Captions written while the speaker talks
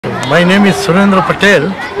My name is Surendra Patel.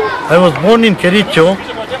 I was born in Kericho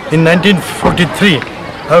in 1943.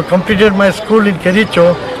 I completed my school in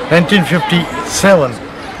Kericho 1957,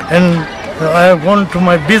 and I have gone to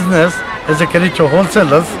my business as a Kericho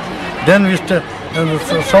wholesalers. Then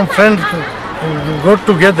some friends got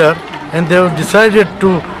together and they have decided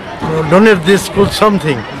to donate this school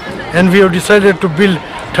something, and we have decided to build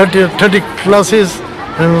 30 classes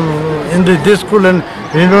in this school, and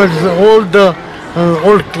all the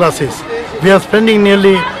old classes. We have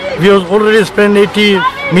already spent 80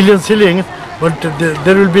 million shillings, but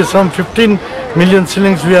there will be some 15 million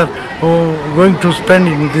shillings we are going to spend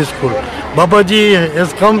in this school. Babaji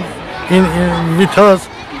has come with us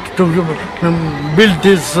to build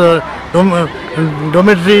this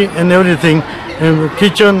dormitory and everything,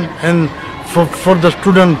 kitchen and for the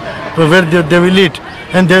student where they will eat.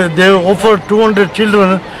 And they offer 200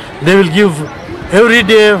 children, they will give every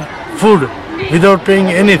day food without paying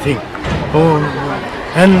anything.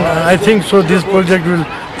 And I think so this project will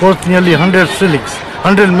cost nearly 100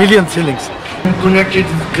 million shillings. I'm connected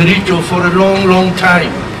with Kericho for a long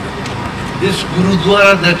time. This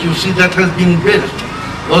Gurudwara that you see that has been built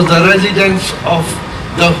was the residence of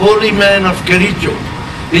the holy man of Kericho.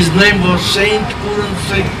 His name was Saint Puran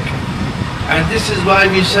Singh. And this is why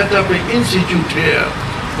we set up an institute here,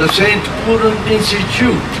 the Saint Puran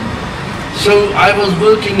Institute. So I was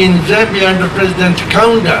working in Zambia under President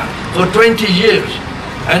Kaunda for 20 years.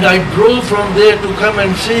 And I drove from there to come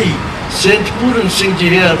and see Saint Puran Singh Ji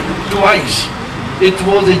here twice. It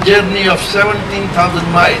was a journey of 17,000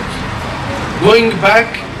 miles. Going back,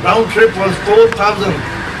 round trip was 3,000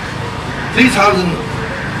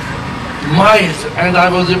 miles, and I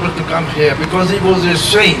was able to come here because he was a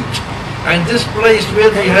saint. And this place where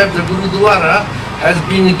we have the Gurudwara has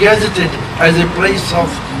been gazetted as a place of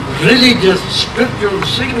religious, spiritual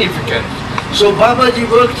significance. So Babaji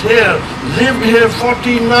worked here, lived here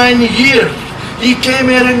 49 years. He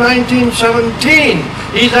came here in 1917.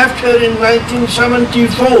 He left here in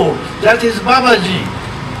 1974. That is Babaji.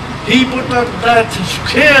 He put up that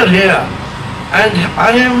square here. And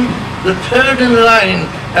I am the third in line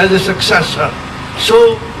as a successor.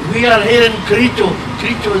 So we are here in Kericho.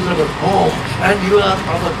 Kericho is our home, and you are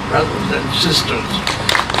our brothers and sisters.